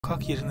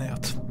kalk yerine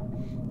yat.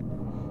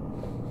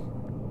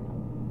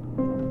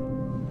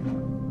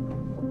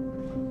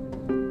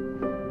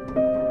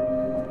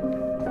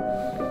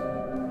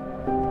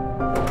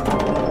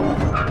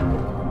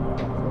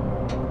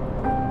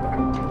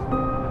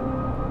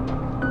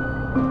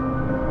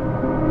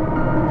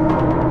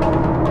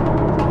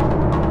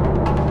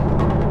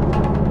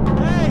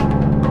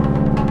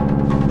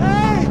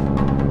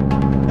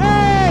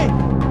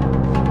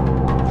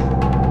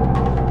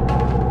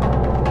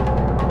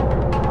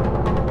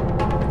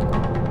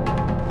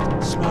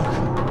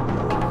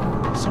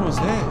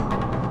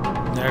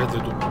 Nerede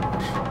duman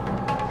var?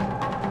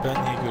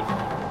 Ben niye görmüyorum?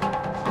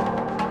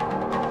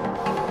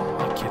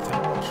 Hakikaten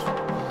var.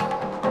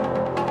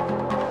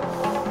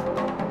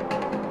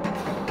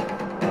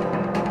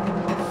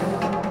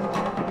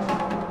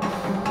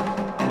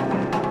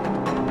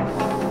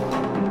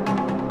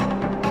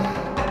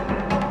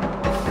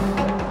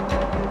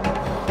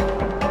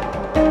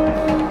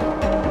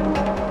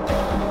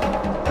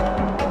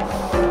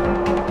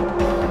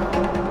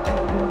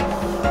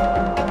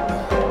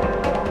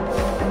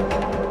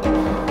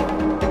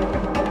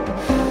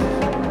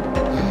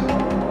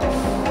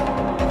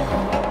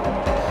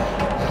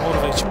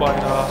 Norveç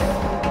bayrağı.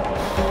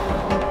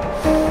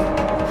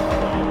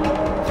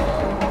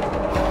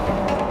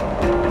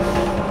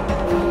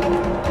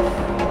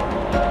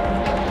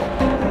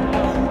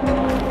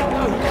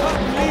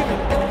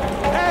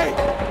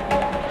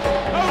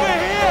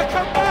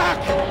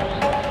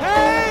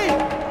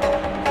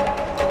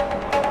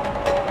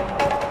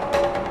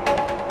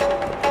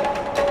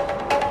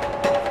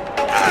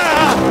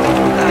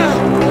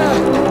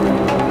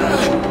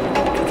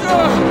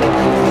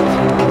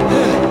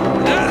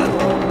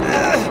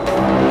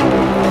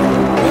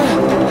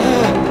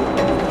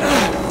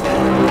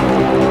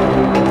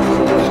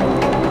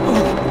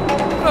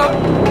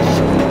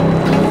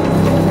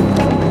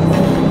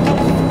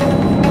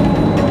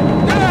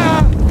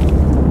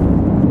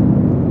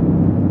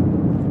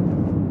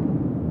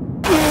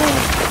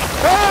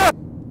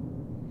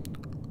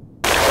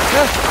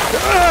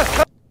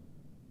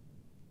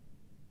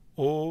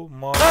 Oh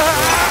my God.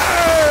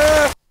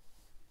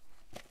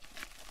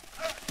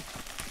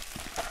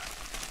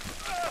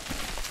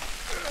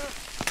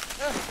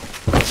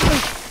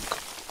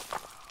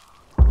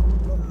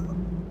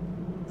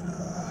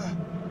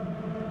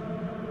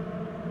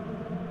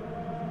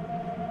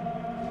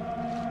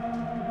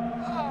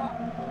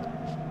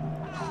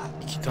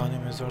 İki tane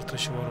mezar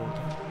taşı var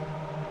orada.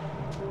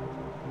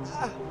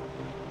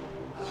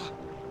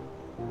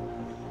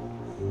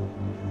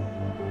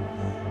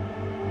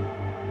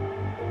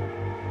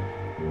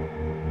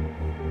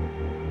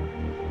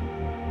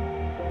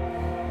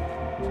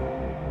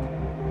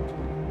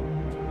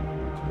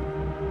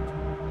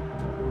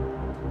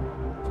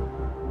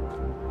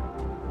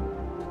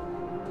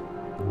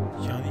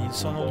 Yani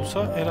insan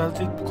olsa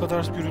herhalde bu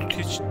kadar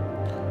gürültü için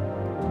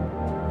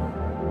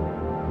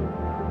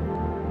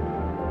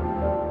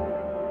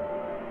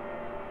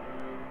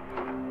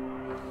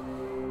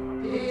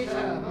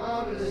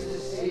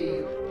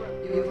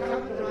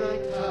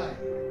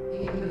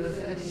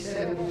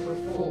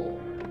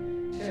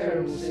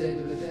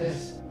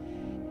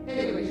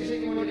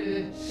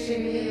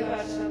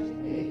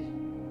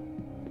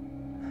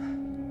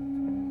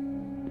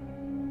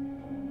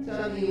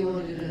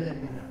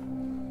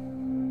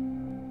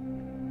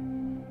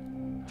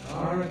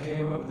Tara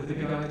came up with the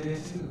big idea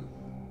too.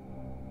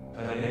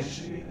 But I didn't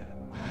shoot it.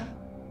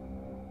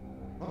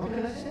 What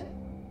can I say?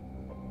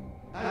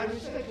 I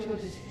respect your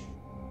decision.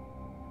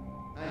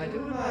 I do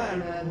admire a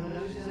man who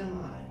knows his own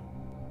mind.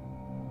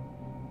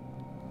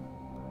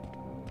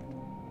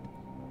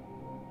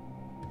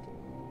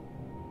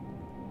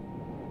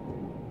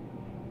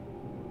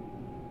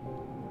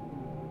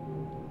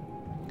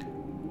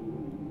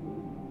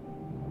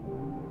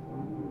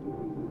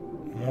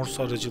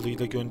 Morse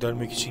aracılığıyla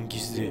göndermek için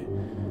gizli.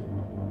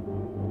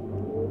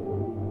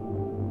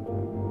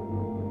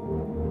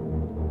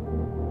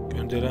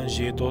 Gönderen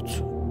J.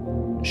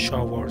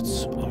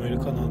 Schwartz,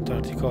 Amerikan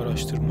Antarktika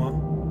Araştırma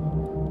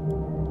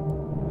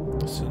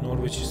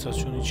Norveç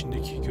istasyonu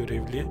içindeki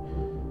görevli.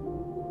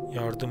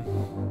 Yardım.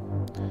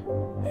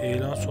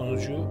 Heyelan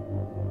sonucu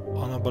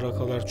ana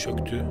barakalar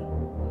çöktü.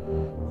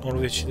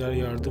 Norveçliler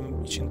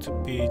yardım için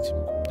tıbbi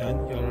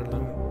eğitimden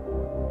yararlandı.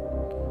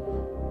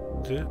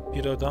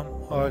 Bir adam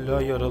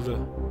hala yaralı.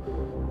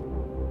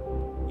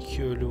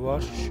 2 ölü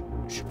var.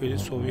 Şüpheli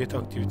Sovyet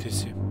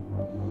aktivitesi.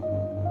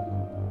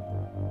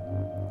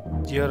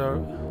 Diğer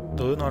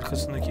dağın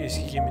arkasındaki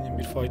eski geminin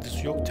bir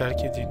faydası yok.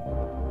 Terk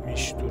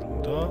edilmiş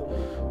durumda.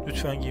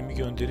 Lütfen gemi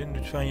gönderin.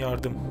 Lütfen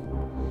yardım.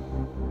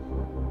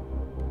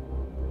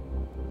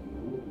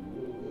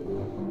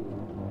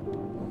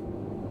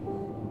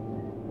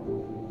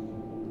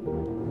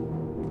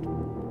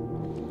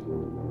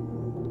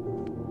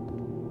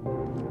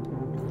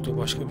 Burada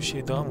başka bir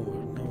şey daha mı var?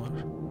 Ne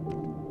var?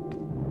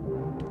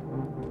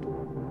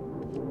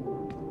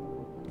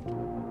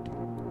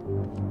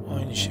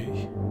 Aynı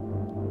şey.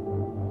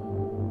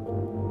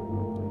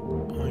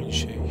 Aynı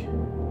şey.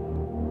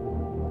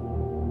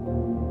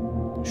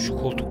 Şu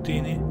koltuk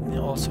değneğini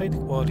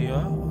alsaydık bari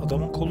ya.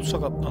 Adamın kolu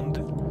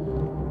sakatlandı.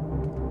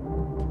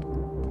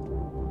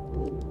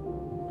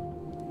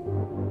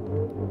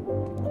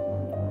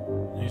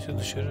 Neyse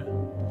dışarı.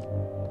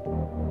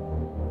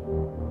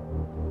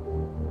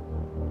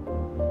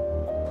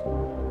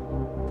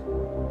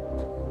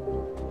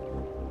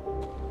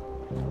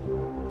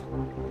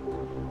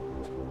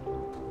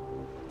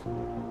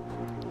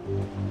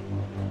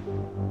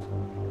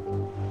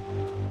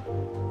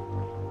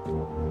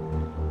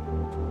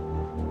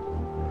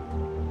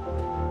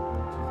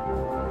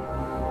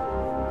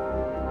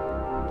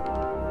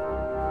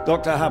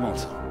 Dr.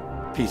 Hamilton,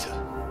 Peter,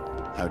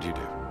 how do you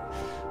do?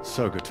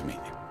 So good to meet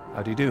you.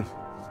 How do you do?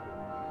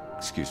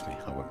 Excuse me,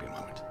 I won't be a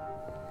moment.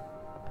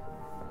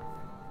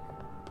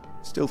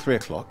 Still 3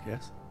 o'clock,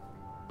 yes?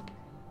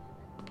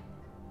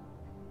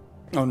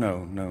 Oh,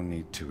 no, no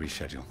need to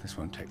reschedule. This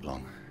won't take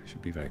long.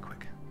 Should be very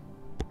quick.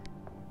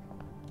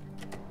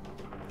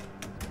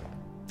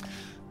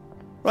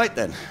 Right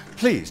then,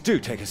 please do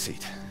take a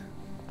seat.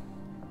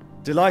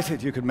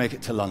 Delighted you could make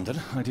it to London.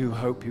 I do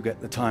hope you get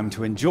the time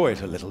to enjoy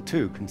it a little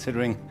too,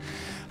 considering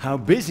how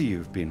busy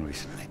you've been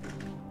recently.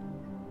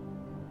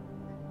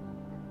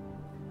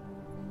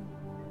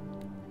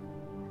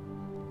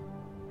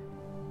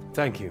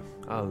 Thank you.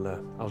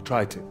 I'll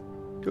try to.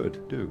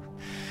 Good, do.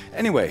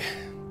 Anyway,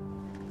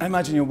 I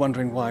imagine you're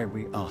wondering why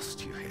we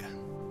asked you here.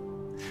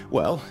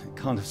 Well, it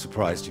can't have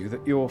surprised you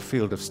that your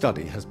field of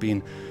study has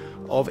been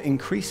of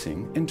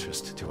increasing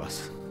interest to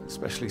us,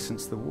 especially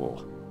since the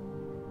war.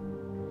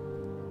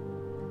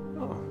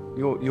 Oh,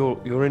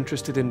 you're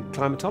interested in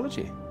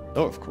climatology?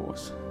 Oh, of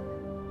course.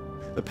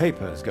 The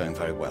paper is going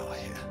very well, I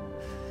hear.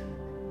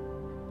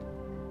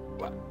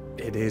 Well,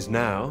 it is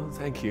now,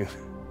 thank you.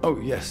 Oh,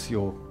 yes,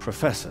 your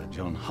professor,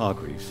 John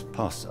Hargreaves,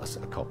 passed us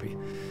a copy.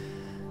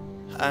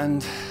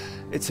 And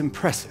it's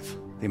impressive,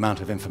 the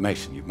amount of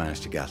information you've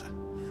managed to gather.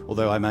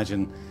 Although I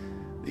imagine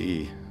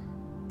the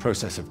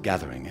process of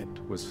gathering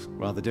it was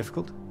rather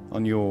difficult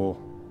on your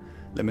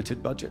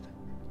limited budget.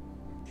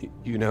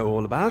 You know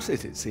all about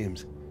it, it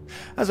seems.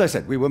 As I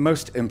said, we were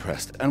most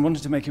impressed and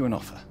wanted to make you an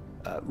offer.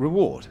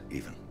 Reward,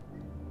 even.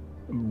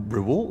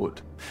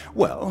 Reward?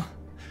 Well,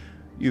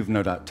 you've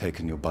no doubt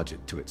taken your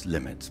budget to its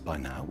limits by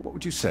now. What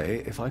would you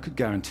say if I could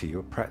guarantee you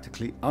a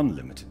practically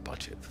unlimited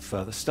budget for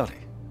further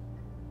study?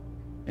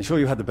 Ensure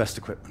you had the best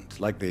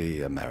equipment, like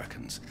the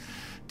Americans.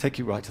 Take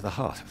you right to the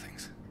heart of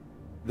things.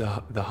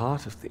 The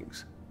heart of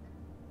things?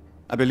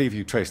 I believe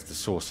you traced the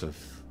source of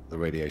the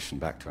radiation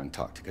back to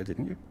Antarctica,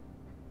 didn't you?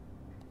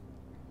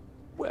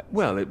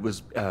 Well, it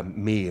was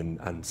me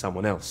and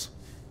someone else.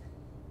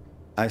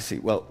 I see.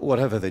 Well,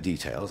 whatever the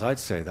details, I'd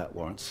say that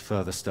warrants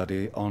further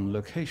study on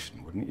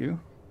location, wouldn't you?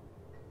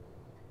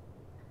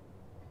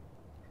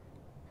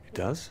 It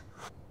does?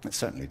 It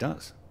certainly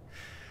does.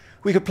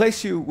 We could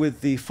place you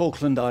with the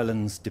Falkland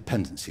Islands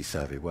Dependency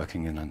Survey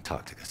working in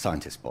Antarctica,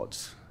 scientist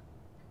bods.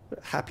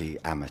 Happy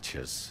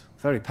amateurs,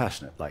 very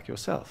passionate like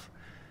yourself.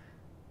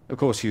 Of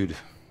course, you'd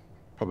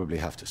probably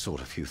have to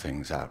sort a few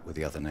things out with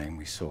the other name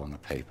we saw on the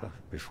paper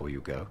before you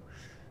go.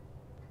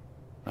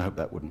 I hope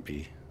that wouldn't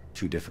be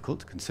too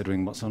difficult,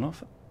 considering what's on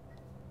offer.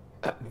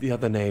 The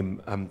other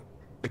name,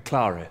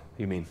 Clara,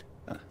 you mean?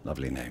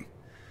 Lovely name.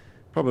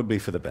 Probably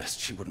for the best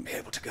she wouldn't be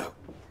able to go.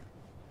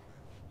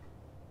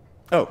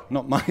 Oh,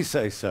 not my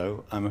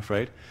say-so, I'm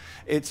afraid.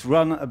 It's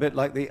run a bit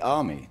like the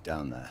army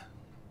down there.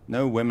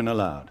 No women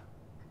allowed.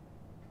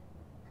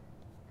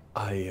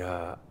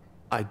 I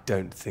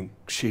don't think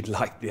she'd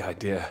like the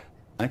idea.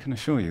 I can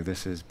assure you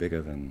this is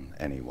bigger than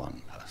any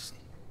one person.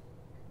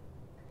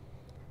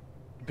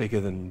 Bigger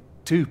than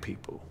 2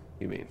 people,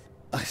 you mean?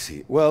 I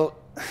see. Well,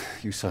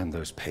 you signed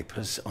those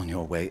papers on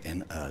your way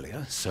in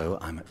earlier, so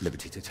I'm at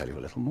liberty to tell you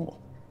a little more.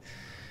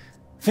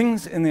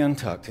 Things in the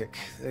Antarctic,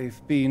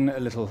 they've been a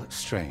little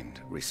strained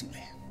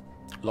recently.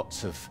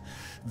 Lots of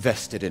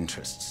vested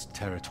interests,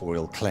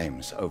 territorial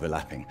claims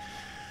overlapping.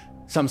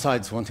 Some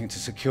sides wanting to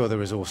secure the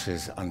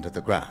resources under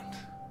the ground.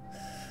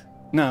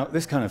 Now,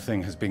 this kind of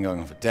thing has been going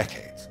on for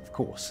decades, of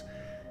course.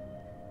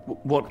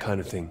 What kind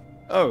of thing?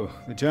 Oh,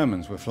 the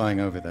Germans were flying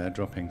over there,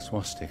 dropping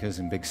swastikas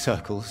in big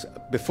circles.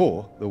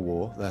 Before the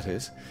war, that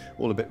is.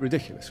 All a bit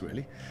ridiculous,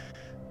 really.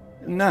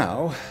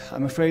 Now,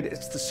 I'm afraid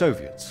it's the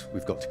Soviets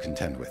we've got to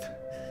contend with.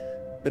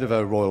 Bit of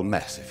a royal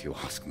mess, if you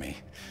ask me.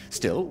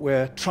 Still,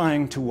 we're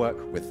trying to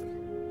work with them.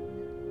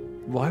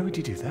 Why would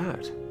you do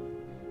that?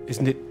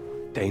 Isn't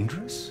it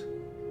dangerous?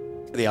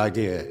 The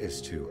idea is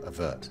to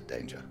avert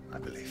danger, I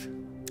believe.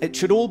 It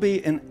should all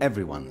be in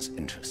everyone's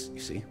interest, you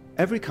see.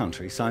 Every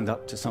country signed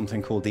up to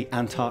something called the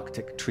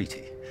Antarctic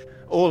Treaty.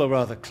 All a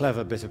rather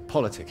clever bit of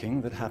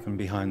politicking that happened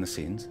behind the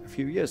scenes a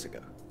few years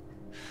ago.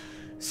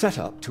 Set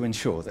up to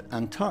ensure that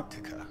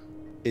Antarctica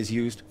is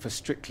used for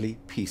strictly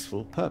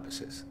peaceful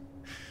purposes.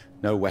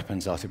 No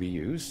weapons are to be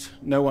used.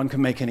 No one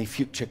can make any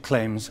future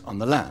claims on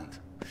the land.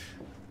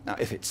 Now,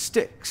 if it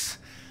sticks,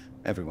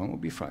 everyone will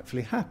be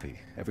frightfully happy.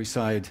 Every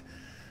side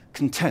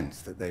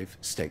content that they've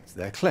staked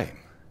their claim.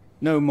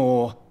 No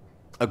more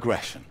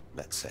aggression,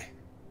 let's say.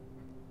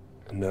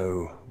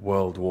 No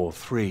World War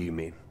III, you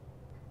mean?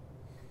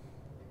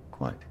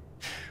 quite.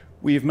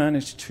 We've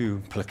managed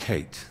to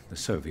placate the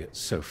Soviets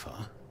so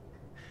far.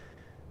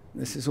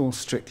 This is all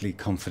strictly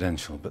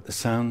confidential, but the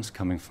sounds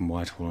coming from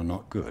Whitehall are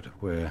not good.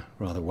 We're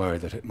rather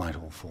worried that it might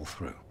all fall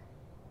through.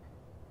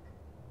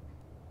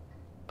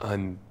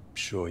 I'm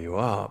sure you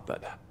are,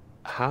 but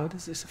how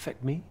does this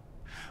affect me?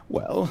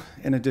 Well,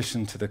 in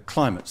addition to the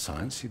climate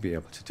science you'd be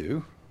able to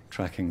do,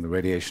 tracking the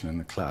radiation in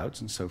the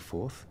clouds and so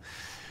forth,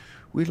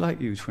 we'd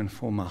like you to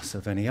inform us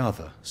of any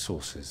other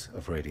sources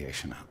of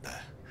radiation out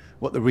there,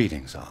 what the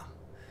readings are.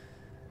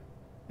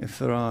 If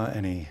there are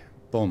any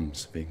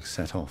bombs being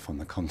set off on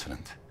the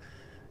continent,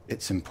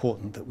 it's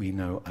important that we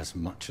know as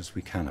much as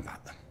we can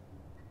about them.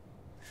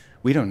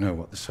 We don't know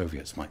what the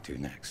Soviets might do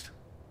next.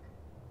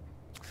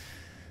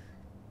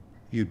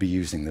 You'd be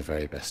using the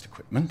very best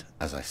equipment,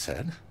 as I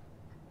said.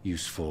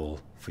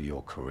 Useful for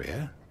your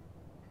career.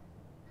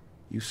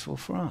 Useful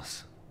for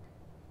us.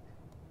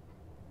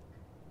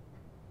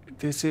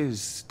 This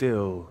is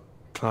still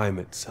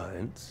climate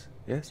science,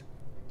 yes?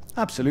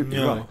 Absolutely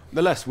No. right.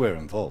 The less we're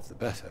involved, the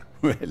better,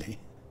 really.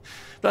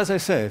 But as I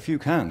say, if you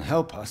can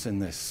help us in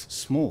this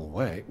small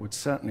way, it would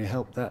certainly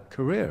help that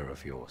career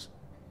of yours.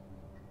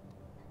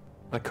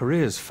 My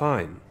career's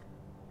fine.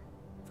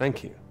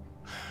 Thank you.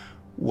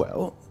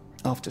 Well,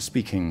 after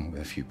speaking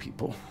with a few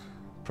people,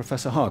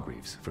 Professor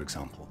Hargreaves, for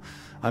example,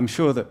 I'm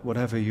sure that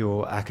whatever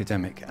your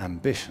academic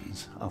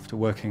ambitions, after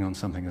working on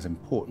something as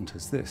important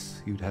as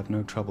this, you'd have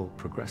no trouble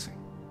progressing.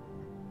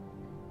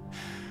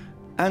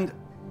 And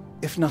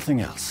if nothing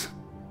else,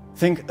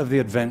 think of the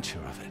adventure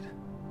of it.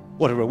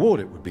 What a reward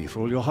it would be for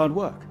all your hard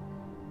work.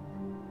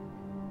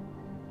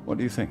 What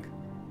do you think?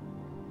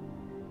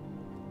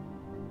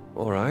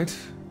 All right.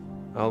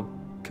 I'll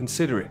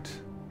consider it.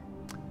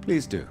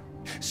 Please do.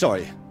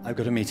 Sorry, I've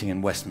got a meeting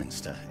in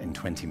Westminster in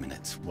 20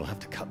 minutes. We'll have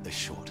to cut this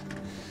short.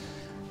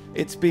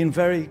 It's been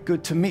very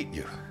good to meet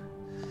you.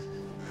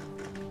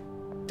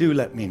 Do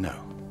let me know.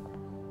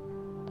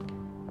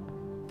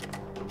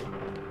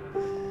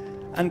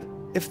 And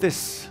if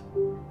this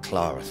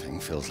Clara thing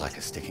feels like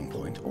a sticking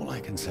point, all I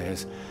can say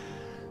is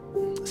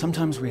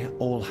sometimes we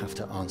all have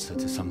to answer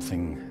to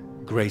something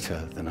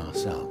greater than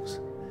ourselves.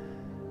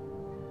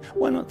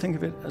 Why not think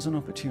of it as an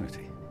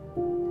opportunity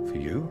for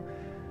you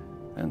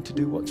and to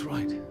do what's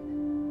right?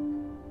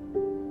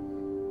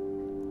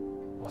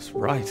 What's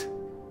right?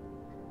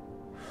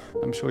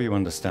 I'm sure you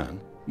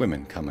understand.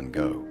 Women come and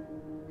go.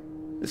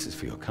 This is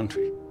for your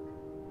country.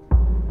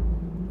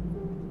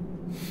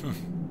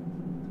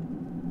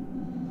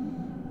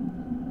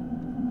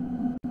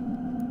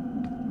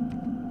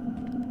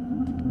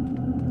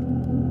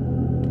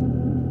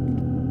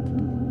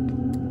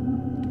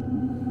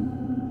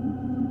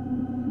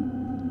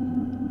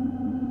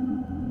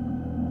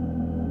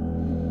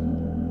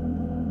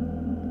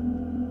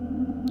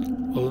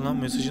 Alınan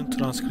mesajın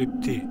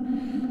transkripti.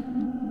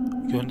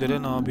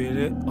 Gönderen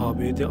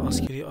ABD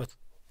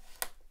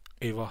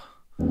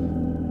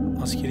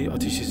askeri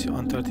ateşisi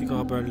Antarktika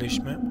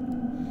haberleşme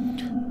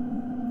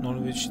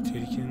Norveç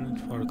tehlikenin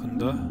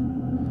farkında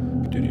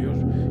diyor.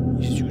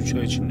 İzci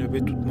uçağı için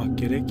nöbet tutmak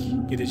gerek.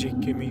 Gelecek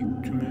gemi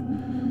tümü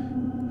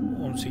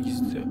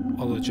 18'de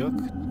alacak.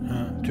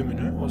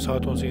 Tümünü. O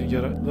saat 18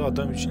 yaralı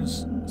adam için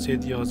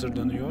sedye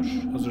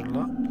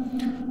hazırla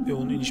ve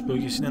onu iniş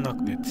bölgesine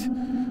naklet.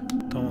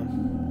 Tamam.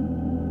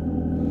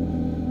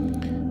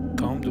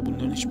 Tamam da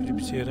bunların hiçbiri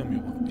bize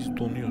yaramıyor. Bak biz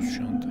donuyoruz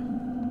şu anda.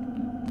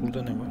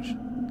 Burada ne var?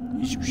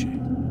 Hiçbir şey.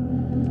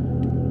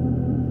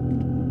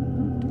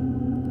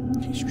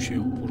 Hiçbir şey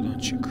yok. Buradan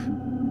çık.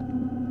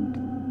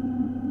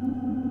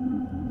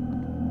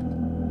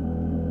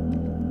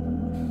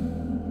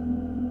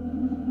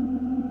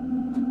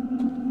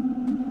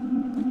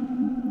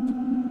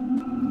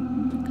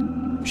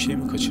 Bir şey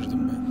mi kaçırdım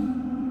ben?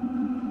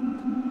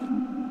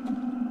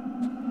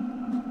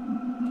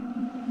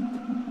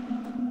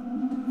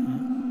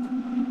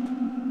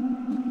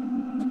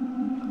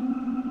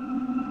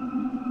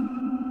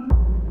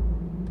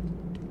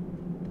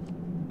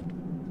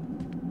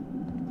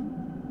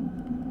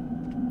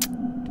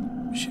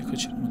 Bir şey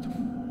kaçırmadım.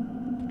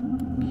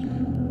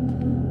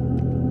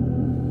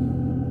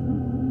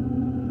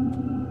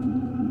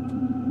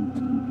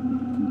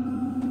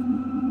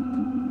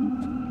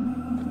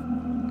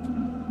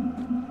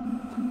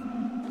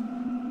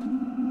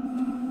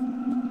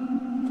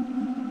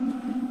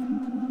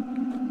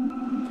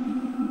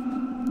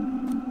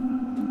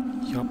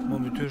 Yapma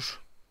müdür.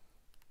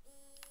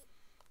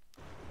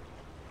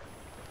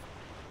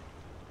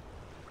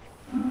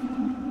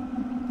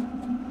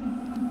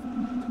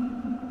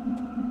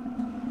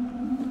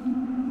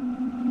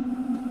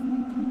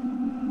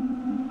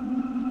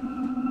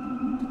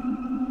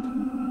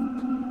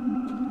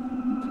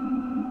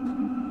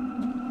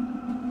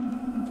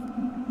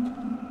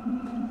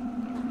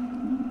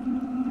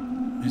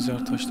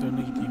 Mezar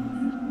taşlarına gideyim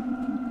mi?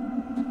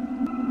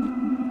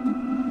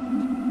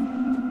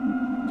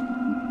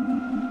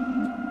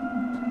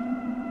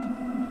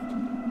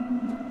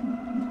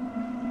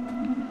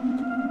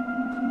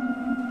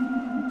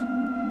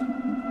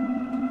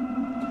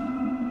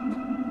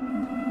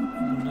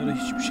 Bunlara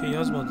hiçbir şey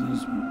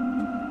yazmadınız mı?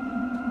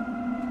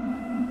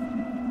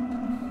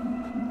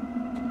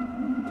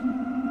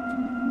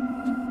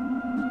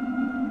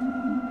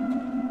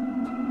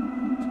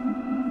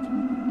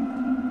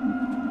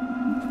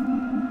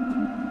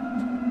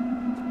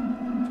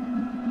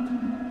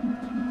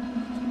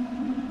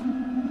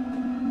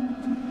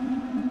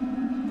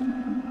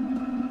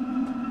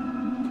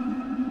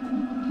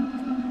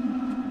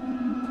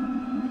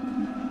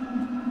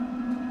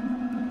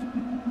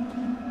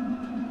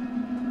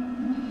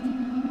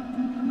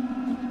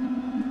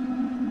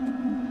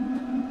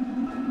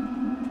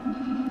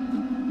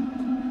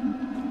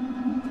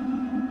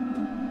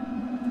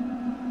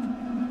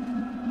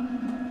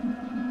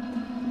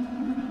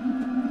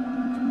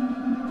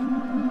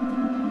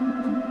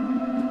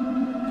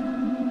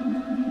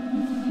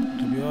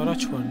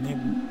 araç var. Ne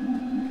bu?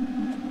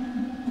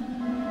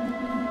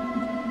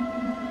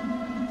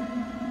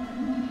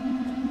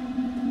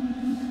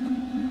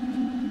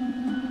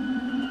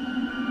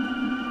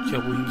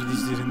 Ya bu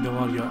İngilizlerin de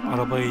var ya,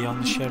 arabaya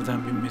yanlış yerden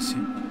binmesi.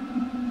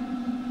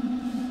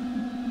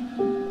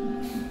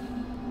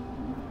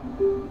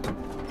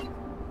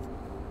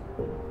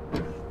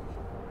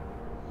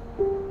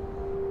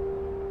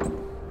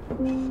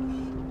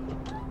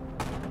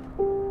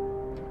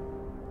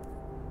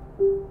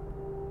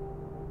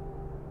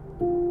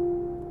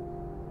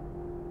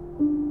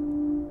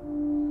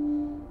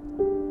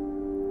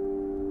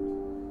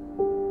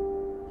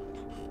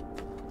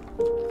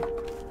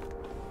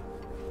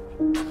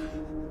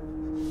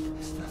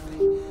 There's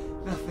nothing.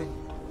 Nothing.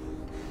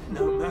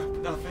 No map,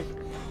 nothing.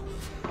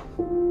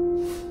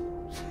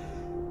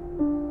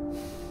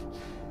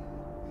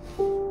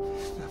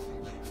 There's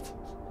nothing left.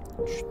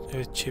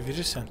 Evet,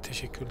 çevirirsen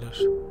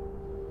teşekkürler.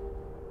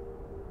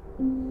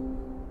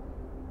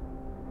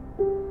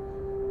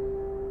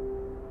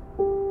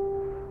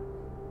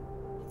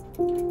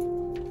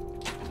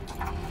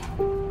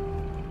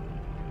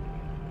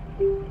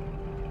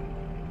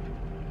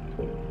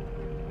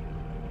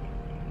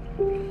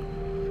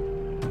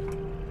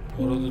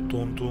 Bu arada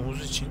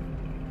donduğumuz için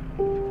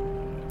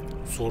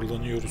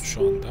zorlanıyoruz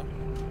şu anda.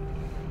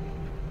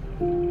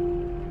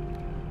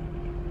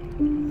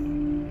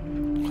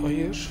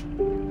 Hayır.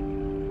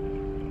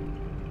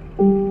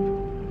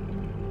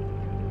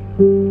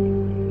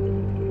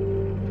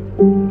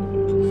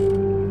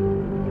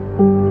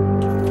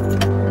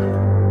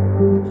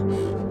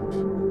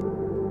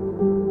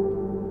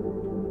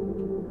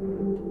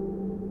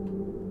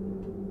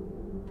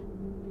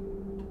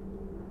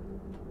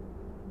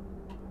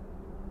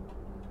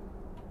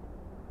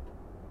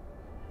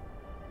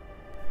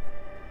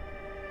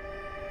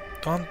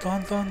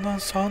 Lan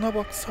sağına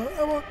bak,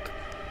 sağına bak.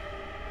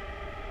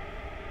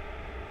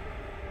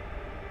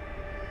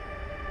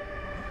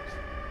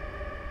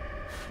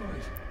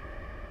 Floyd.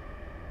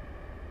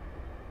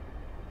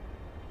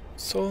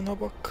 Sağına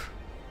bak.